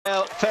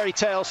fairy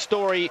tale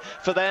story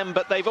for them,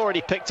 but they've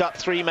already picked up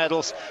 3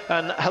 medals,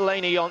 and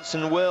Helena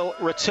Jonsson will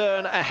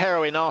return a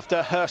heroine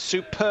after her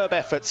superb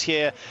efforts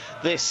here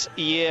this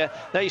year.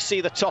 Now you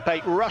see the top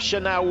 8. Russia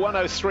now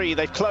 103.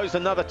 They've closed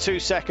another 2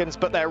 seconds,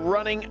 but they're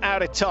running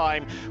out of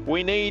time.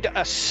 We need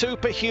a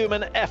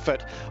superhuman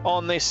effort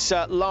on this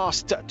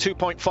last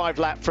 2.5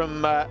 lap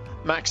from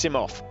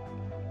Maximov.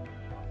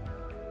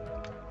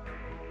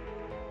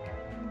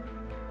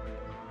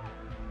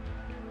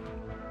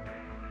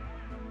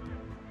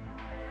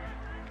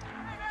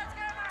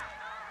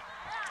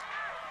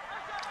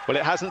 Well,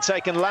 it hasn't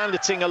taken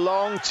Landerting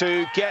long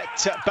to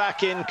get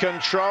back in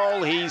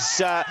control. He's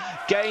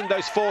gained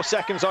those 4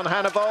 seconds on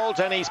Hannevold,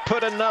 and he's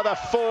put another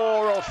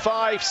 4 or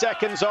 5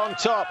 seconds on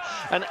top.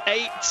 An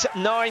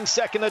 8-9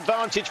 second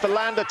advantage for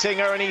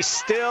Landertinger, and he's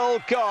still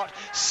got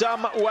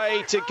some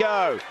way to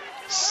go.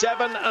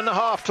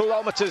 7.5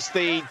 kilometers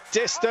the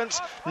distance.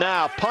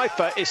 Now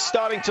Pfeiffer is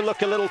starting to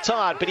look a little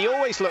tired, but he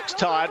always looks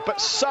tired, but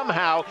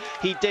somehow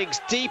he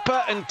digs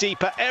deeper and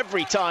deeper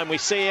every time we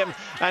see him,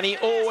 and he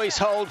always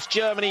holds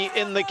Germany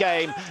in the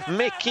game.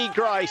 Mickey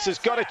Grice has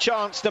got a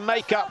chance to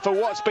make up for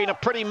what's been a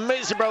pretty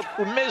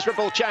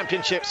miserable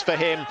championships for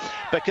him,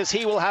 because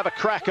he will have a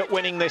crack at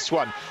winning this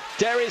one.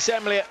 Deris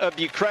Emliot of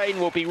Ukraine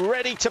will be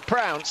ready to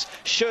pounce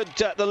should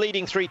the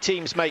leading 3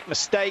 teams make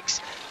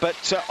mistakes,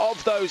 but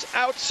of those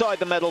outside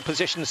the medal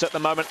positions at the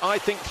moment, I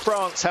think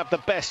France have the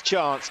best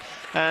chance,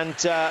 and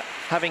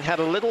having had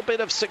a little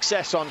bit of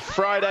success on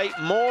Friday,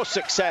 more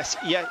success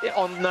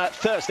on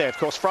Thursday, of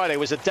course. Friday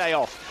was a day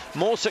off.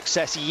 More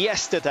success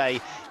yesterday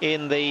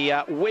in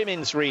the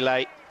women's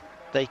relay.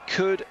 They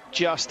could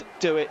just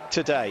do it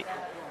today.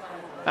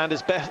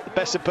 Anders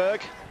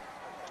Besseberg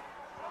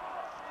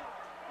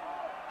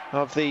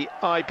of the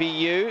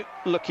IBU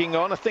looking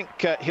on. I think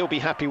he'll be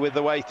happy with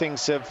the way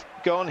things have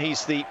gone.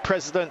 He's the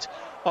president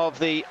of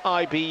the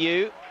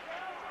IBU.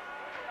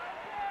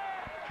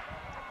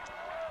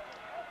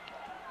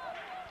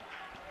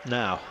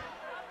 Now,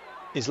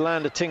 is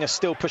Landertinger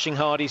still pushing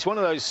hard? He's one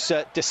of those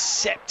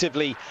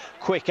deceptively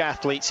quick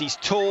athletes. He's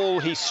tall,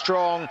 he's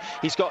strong,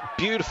 he's got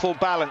beautiful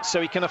balance, so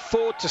he can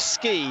afford to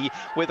ski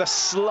with a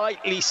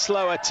slightly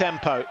slower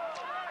tempo.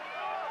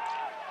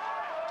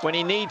 When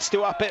he needs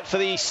to up it for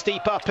these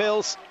steep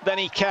uphills, then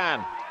he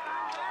can.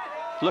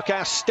 Look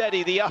how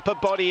steady the upper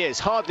body is.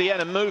 Hardly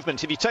any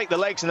movement. If you take the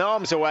legs and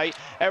arms away,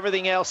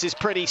 everything else is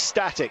pretty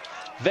static.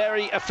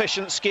 Very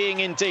efficient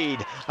skiing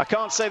indeed. I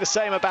can't say the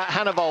same about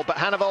Hannevold, but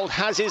Hannevold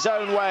has his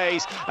own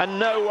ways, and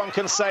no one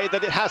can say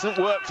that it hasn't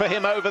worked for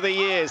him over the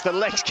years. The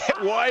legs get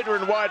wider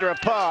and wider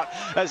apart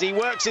as he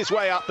works his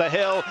way up the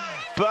hill.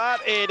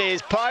 But it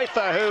is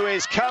Pfeiffer who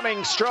is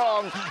coming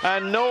strong,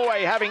 and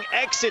Norway, having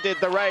exited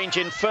the range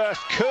in first,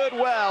 could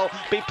well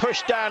be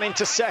pushed down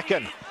into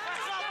second.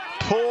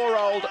 Poor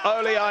old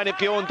Ole Einar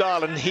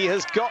Bjorndalen, he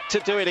has got to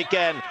do it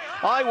again.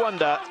 I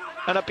wonder,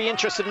 and I'd be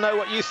interested to know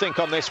what you think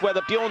on this,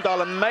 whether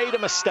Bjorndalen made a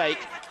mistake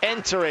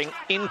entering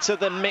into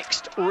the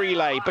mixed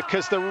relay,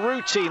 because the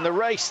routine, the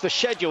race, the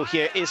schedule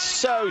here is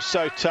so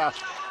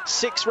tough.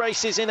 6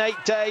 races in 8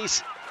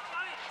 days.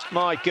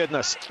 My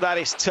goodness, that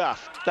is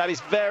tough. That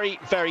is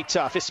very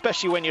tough,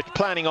 especially when you're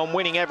planning on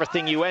winning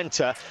everything you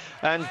enter.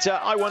 And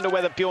I wonder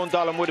whether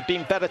Bjorndalen would have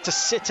been better to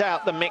sit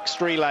out the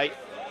mixed relay.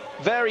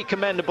 Very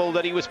commendable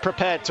that he was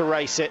prepared to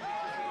race it,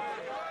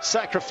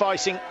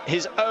 sacrificing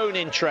his own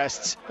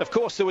interests. Of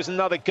course, there was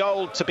another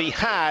gold to be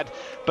had,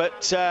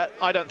 but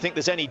I don't think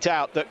there's any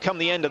doubt that come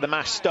the end of the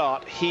mass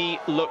start, he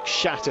looked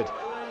shattered.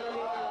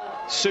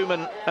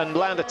 Suman and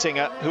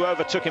Landertinger, who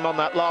overtook him on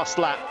that last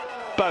lap,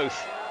 both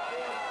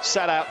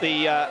sat out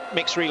the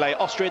mixed relay.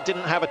 Austria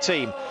didn't have a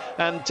team.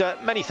 And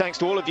many thanks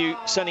to all of you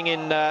sending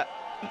in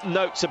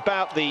notes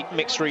about the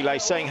mixed relay,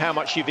 saying how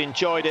much you've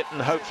enjoyed it,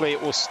 and hopefully it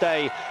will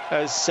stay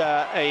as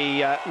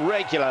a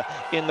regular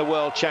in the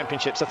World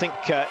Championships. I think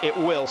it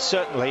will,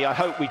 certainly. I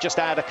hope we just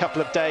add a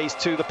couple of days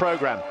to the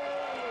programme.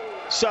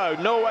 So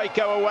Norway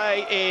go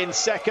away in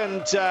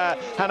second.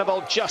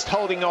 Hannevold just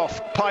holding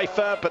off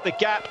Pfeiffer, but the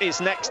gap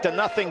is next to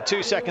nothing.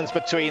 2 seconds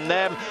between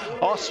them.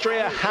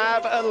 Austria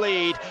have a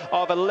lead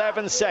of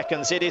 11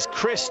 seconds. It is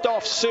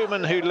Christoph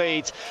Suman who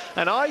leads,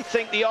 and I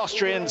think the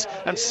Austrians,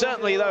 and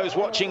certainly those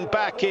watching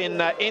back in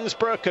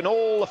Innsbruck, and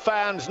all the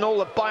fans and all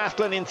the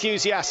biathlon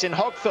enthusiasts in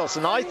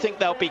Hogfilsen, I think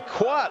they'll be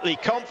quietly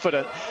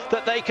confident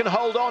that they can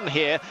hold on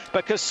here,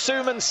 because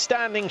Suman's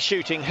standing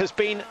shooting has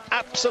been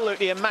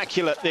absolutely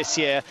immaculate this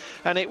year.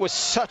 And it was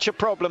such a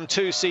problem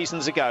 2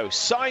 seasons ago.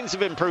 Signs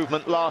of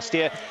improvement last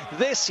year.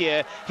 This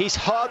year, he's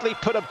hardly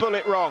put a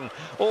bullet wrong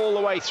all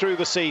the way through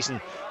the season.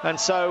 And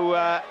so,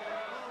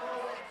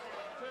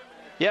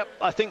 yep,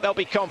 I think they'll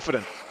be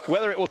confident.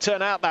 Whether it will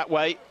turn out that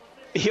way,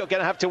 you're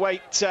going to have to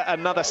wait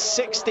another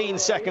 16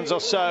 seconds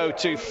or so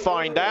to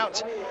find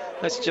out.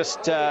 Let's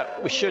just,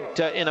 we should,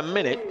 in a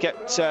minute,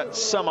 get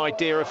some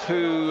idea of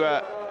who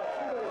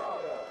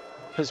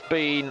has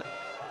been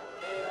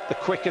the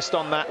quickest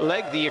on that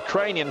leg. The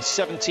Ukrainian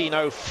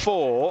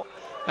 17:04,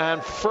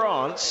 and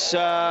France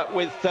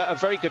with a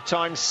very good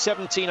time,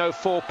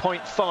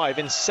 17:04.5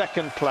 in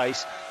second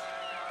place.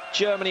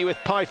 Germany with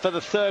Pfeiffer,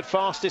 the third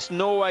fastest.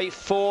 Norway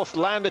fourth.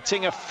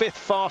 Landertinger fifth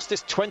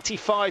fastest,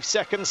 25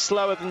 seconds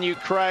slower than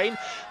Ukraine.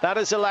 That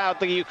has allowed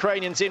the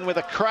Ukrainians in with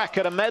a crack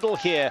at a medal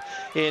here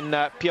in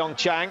Pyeong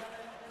Chang.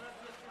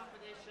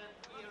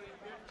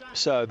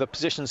 So the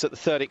positions at the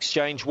third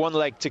exchange, one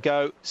leg to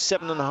go,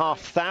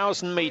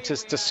 7,500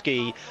 meters to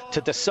ski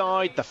to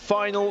decide the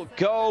final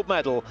gold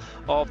medal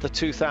of the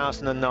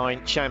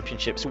 2009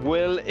 championships.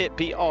 Will it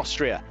be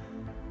Austria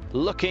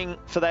looking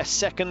for their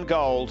second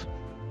gold?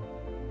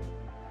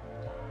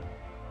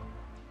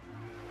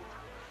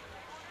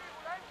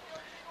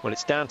 Well,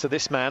 it's down to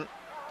this man,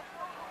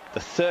 the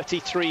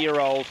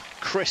 33-year-old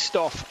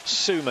Christoph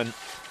Sümann.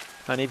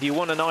 And if you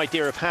want an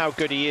idea of how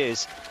good he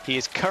is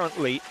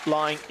currently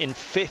lying in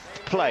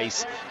 5th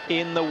place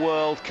in the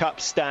World Cup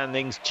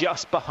standings,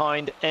 just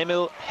behind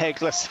Emil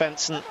Hegle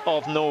Svensson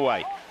of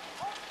Norway.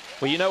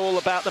 Well, you know all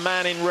about the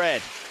man in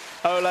red,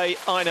 Ole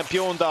Einar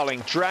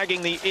Bjorndalen,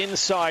 dragging the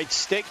inside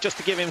stick just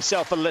to give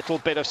himself a little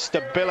bit of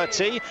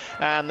stability.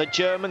 And the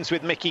Germans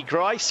with Mickey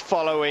Greiss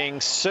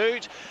following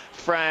suit.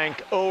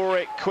 Frank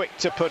Ulrich quick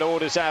to put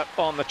orders out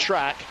on the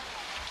track.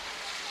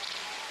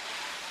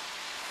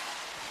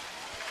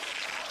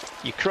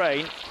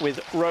 Ukraine with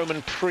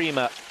Roman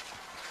Prima.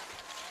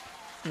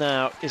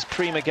 Now, is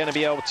Prima going to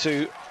be able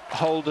to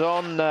hold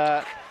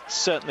on?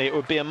 Certainly it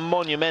would be a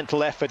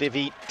monumental effort if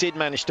he did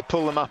manage to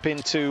pull them up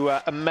into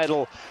a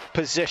medal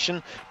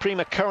position.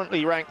 Prima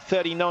currently ranked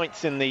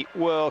 39th in the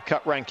World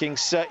Cup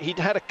rankings. He'd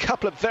had a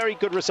couple of very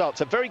good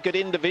results, a very good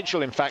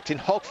individual, in fact, in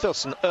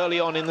Hogfilsen early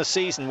on in the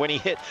season when he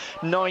hit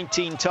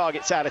 19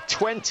 targets out of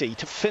 20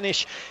 to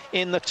finish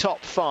in the top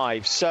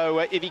 5. So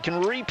if he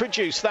can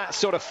reproduce that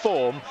sort of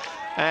form,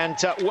 and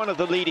one of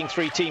the leading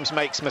 3 teams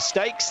makes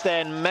mistakes,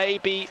 then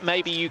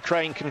maybe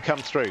Ukraine can come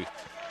through.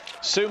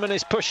 Sümann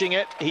is pushing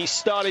it. He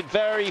started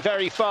very,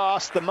 very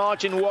fast. The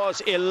margin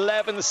was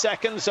 11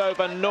 seconds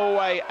over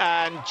Norway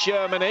and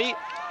Germany.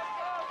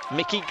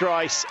 Mickey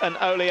Greiss and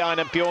Ole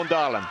Einar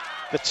Bjorndalen,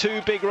 the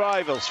 2 big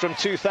rivals from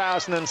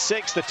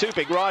 2006, the 2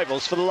 big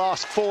rivals for the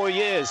last 4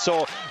 years,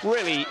 or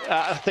really,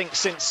 I think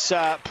since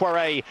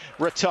Poiret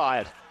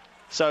retired.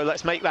 So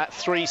let's make that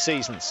 3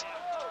 seasons.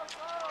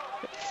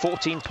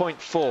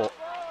 14.4.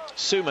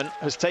 Sümann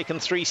has taken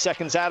 3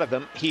 seconds out of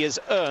them. He has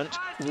earned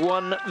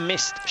 1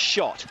 missed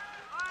shot.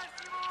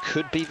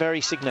 Could be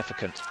very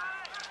significant.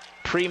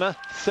 Prima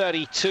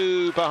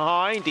 32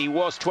 behind. He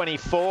was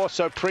 24,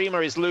 so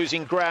Prima is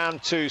losing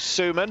ground to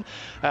Sümann.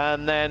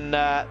 And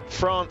then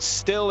France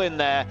still in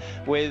there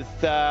with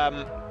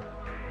an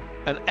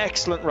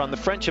excellent run. The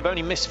French have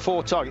only missed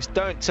 4 targets.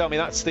 Don't tell me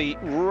that's the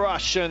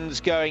Russians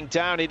going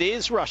down. It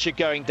is Russia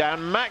going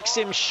down.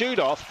 Maxim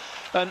Shudov,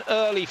 an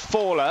early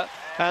faller.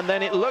 And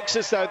then it looks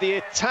as though the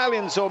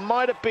Italians, or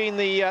might have been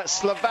the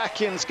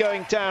Slovakians,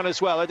 going down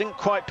as well. I didn't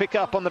quite pick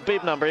up on the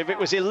bib number. If it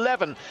was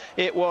 11,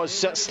 it was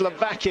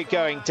Slovakia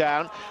going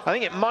down. I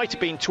think it might have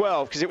been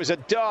 12, because it was a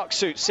dark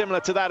suit similar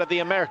to that of the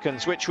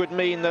Americans, which would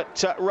mean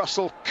that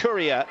Russell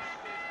Courier,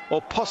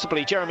 or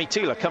possibly Jeremy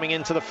Teeler, coming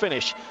into the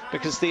finish,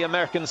 because the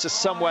Americans are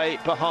some way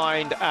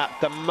behind at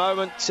the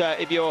moment.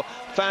 If you're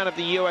a fan of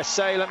the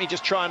USA, let me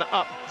just try and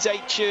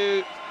update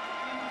you.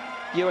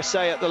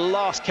 USA at the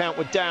last count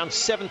were down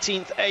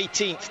 17th,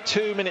 18th,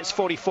 2 minutes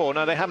 44.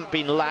 No, they haven't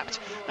been lapped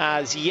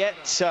as yet.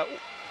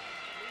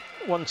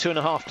 1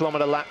 2.5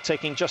 kilometre lap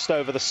taking just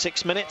over the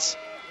 6 minutes.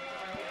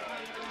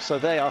 So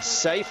they are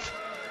safe.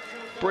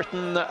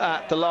 Britain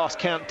at the last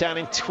count down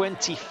in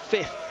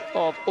 25th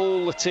of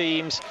all the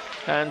teams,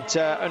 and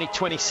only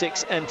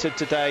 26 entered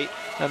today,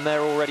 and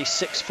they're already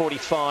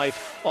 6:45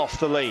 off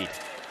the lead.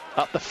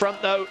 Up the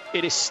front though,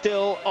 it is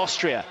still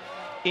Austria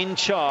in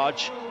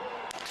charge,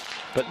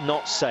 but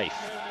not safe.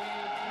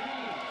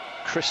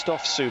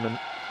 Christoph Sümann.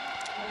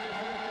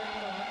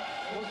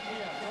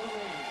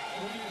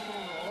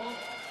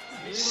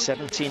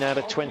 (17 out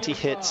of 20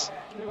 hits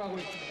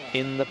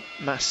in the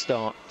mass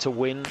start to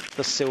win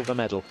the silver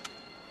medal.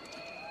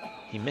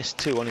 He missed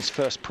 2 on his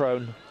first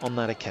prone on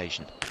that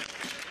occasion.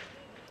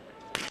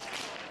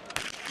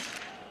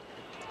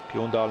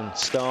 Bjorndalen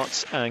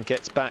starts and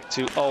gets back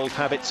to old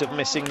habits of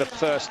missing the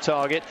first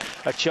target.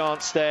 A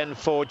chance then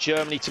for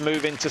Germany to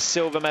move into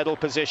silver medal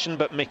position,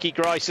 but Mickey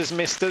Greiss has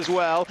missed as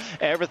well.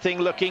 Everything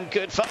looking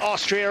good for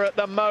Austria at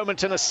the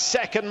moment, and a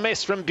second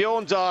miss from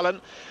Bjorndalen.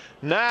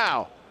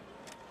 Now,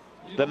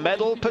 the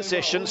medal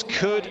positions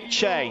could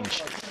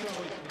change.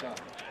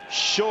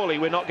 Surely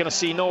we're not going to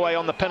see Norway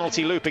on the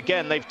penalty loop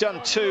again. They've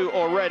done 2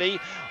 already.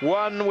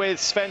 1 with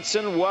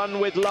Svensson, 1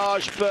 with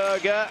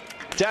Larsberger.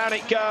 Down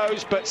it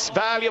goes, but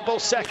valuable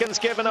seconds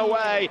given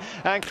away.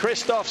 And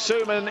Christoph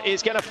Sümann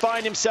is going to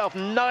find himself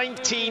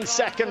 19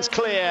 seconds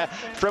clear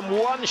from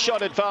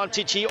 1-shot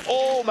advantage. He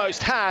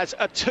almost has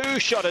a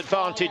 2-shot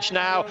advantage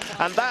now,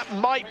 and that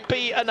might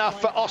be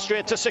enough for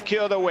Austria to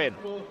secure the win.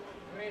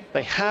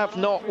 They have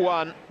not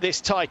won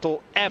this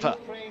title ever,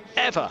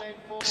 ever.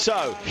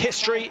 So,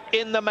 history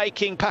in the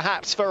making,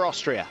 perhaps, for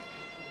Austria.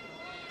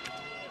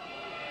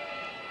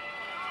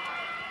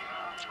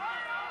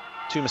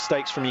 2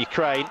 mistakes from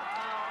Ukraine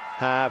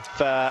have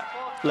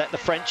let the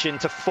French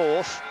into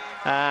 4th.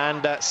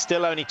 And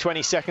still only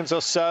 20 seconds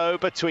or so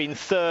between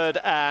third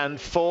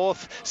and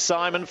fourth.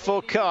 Simon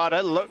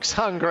Furcada looks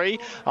hungry.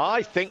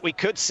 I think we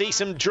could see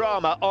some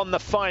drama on the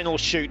final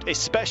shoot,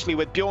 especially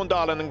with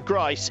Bjorndalen and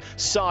Grice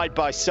side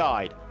by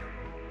side.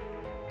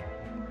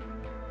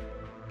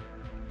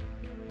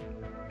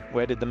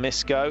 Where did the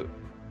miss go?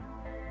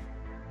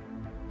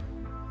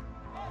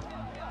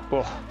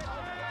 Oh,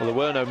 well, there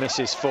were no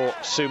misses for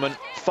Suman.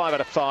 5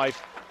 out of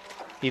 5.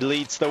 He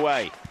leads the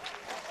way.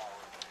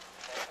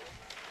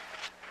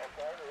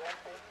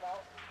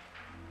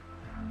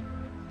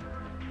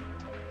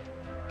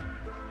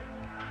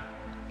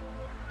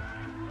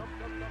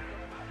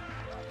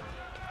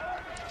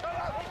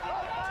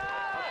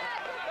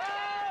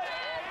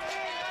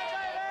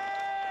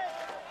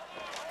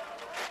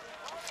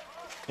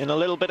 In a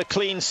little bit of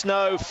clean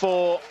snow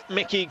for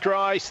Mickey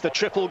Grice, the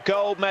triple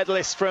gold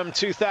medalist from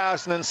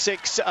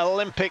 2006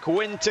 Olympic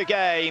Winter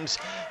Games.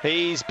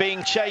 He's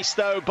being chased,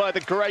 though, by the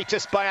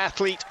greatest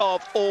biathlete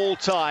of all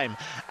time.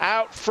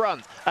 Out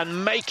front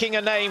and making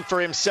a name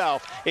for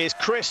himself is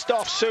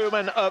Christoph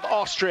Suman of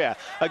Austria.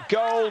 A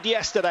gold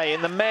yesterday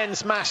in the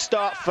men's mass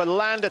start for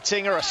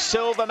Landertinger, a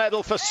silver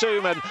medal for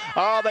Suman.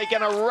 Are they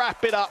going to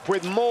wrap it up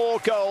with more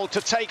gold to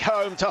take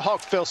home to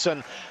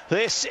Hogfilson?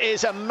 This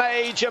is a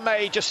major,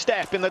 major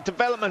step in the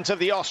development of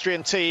the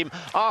Austrian team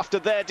after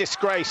their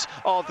disgrace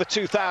of the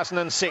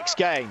 2006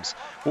 Games.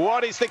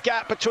 What is the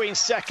gap between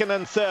second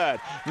and third?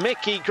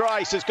 Mickey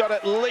Grice has got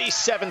at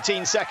least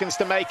 17 seconds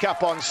to make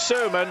up on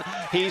Suman.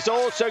 He's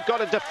also got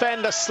to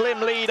defend a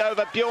slim lead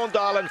over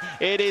Bjorndalen.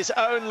 It is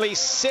only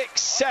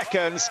 6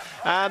 seconds,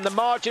 and the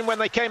margin when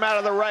they came out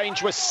of the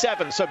range was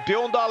 7. So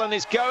Bjorndalen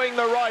is going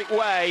the right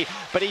way,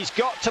 but he's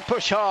got to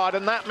push hard,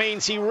 and that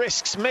means he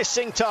risks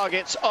missing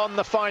targets on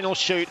the final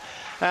shoot.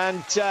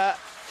 And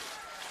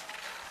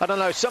I don't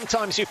know,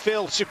 sometimes you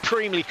feel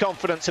supremely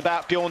confident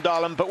about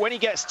Bjorndalen, but when he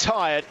gets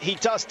tired, he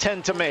does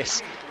tend to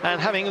miss. And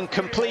having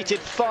completed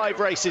 5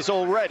 races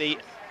already,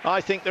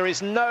 I think there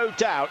is no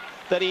doubt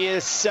that he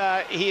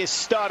is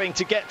starting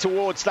to get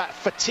towards that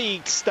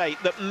fatigued state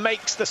that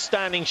makes the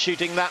standing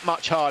shooting that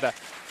much harder.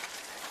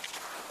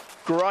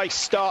 Grice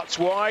starts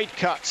wide,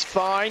 cuts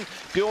fine.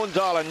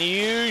 Bjorndalen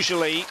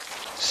usually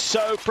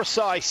so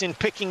precise in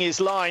picking his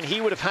line.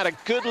 He would have had a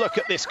good look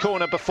at this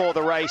corner before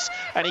the race,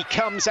 and he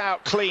comes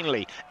out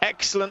cleanly.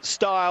 Excellent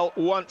style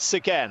once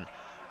again.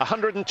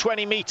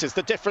 120 metres,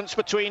 the difference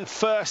between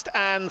first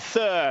and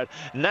third.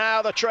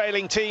 Now the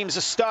trailing teams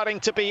are starting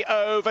to be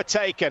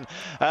overtaken.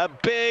 A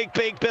big,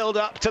 big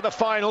build-up to the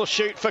final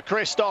shoot for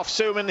Christoph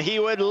Suman. He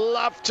would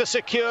love to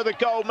secure the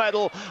gold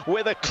medal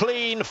with a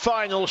clean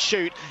final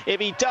shoot. If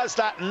he does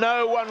that,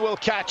 no one will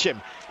catch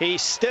him.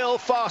 He's still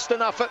fast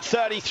enough at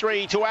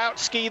 33 to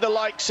outski the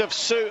likes of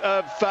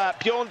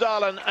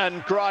Bjorndalen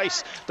and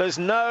Grice. There's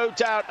no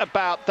doubt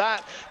about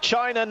that.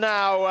 China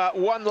now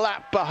 1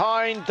 lap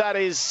behind. That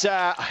is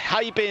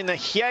Haibin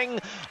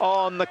Hieng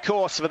on the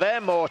course for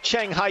them, or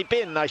Cheng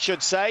Haibin, I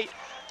should say.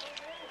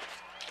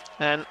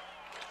 And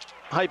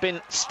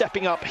Haibin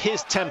stepping up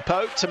his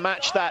tempo to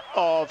match that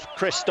of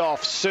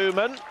Christoph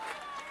Suman.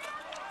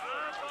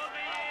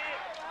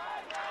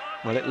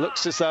 Well, it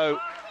looks as though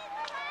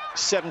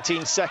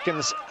 17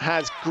 seconds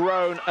has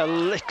grown a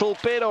little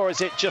bit, or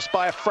is it just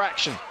by a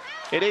fraction?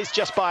 It is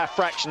just by a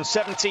fraction,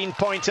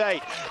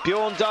 17.8.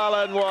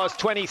 Bjorndalen was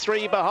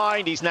 23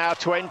 behind. He's now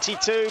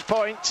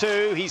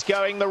 22.2. He's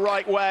going the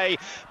right way.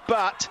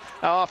 But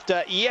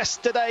after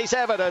yesterday's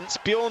evidence,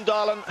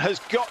 Bjorndalen has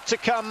got to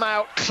come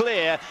out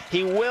clear.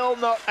 He will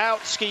not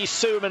outski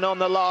Suman on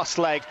the last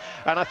leg.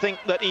 And I think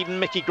that even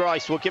Mickey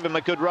Grice will give him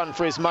a good run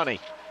for his money.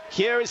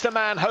 Here is the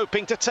man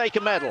hoping to take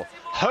a medal,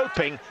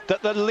 hoping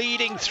that the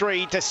leading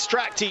 3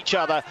 distract each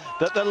other,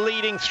 that the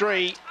leading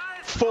 3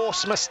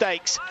 force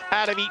mistakes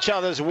out of each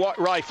other's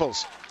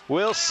rifles.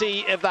 We'll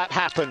see if that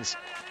happens.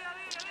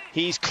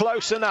 He's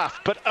close enough,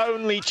 but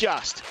only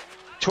just.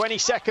 20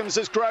 seconds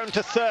has grown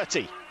to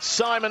 30.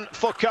 Simon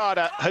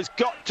Furcada has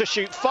got to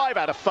shoot 5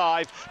 out of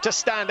 5 to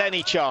stand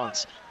any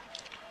chance.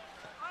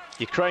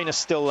 Ukraine is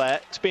still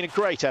there. It's been a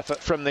great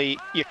effort from the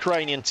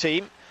Ukrainian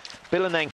team. Bilanenko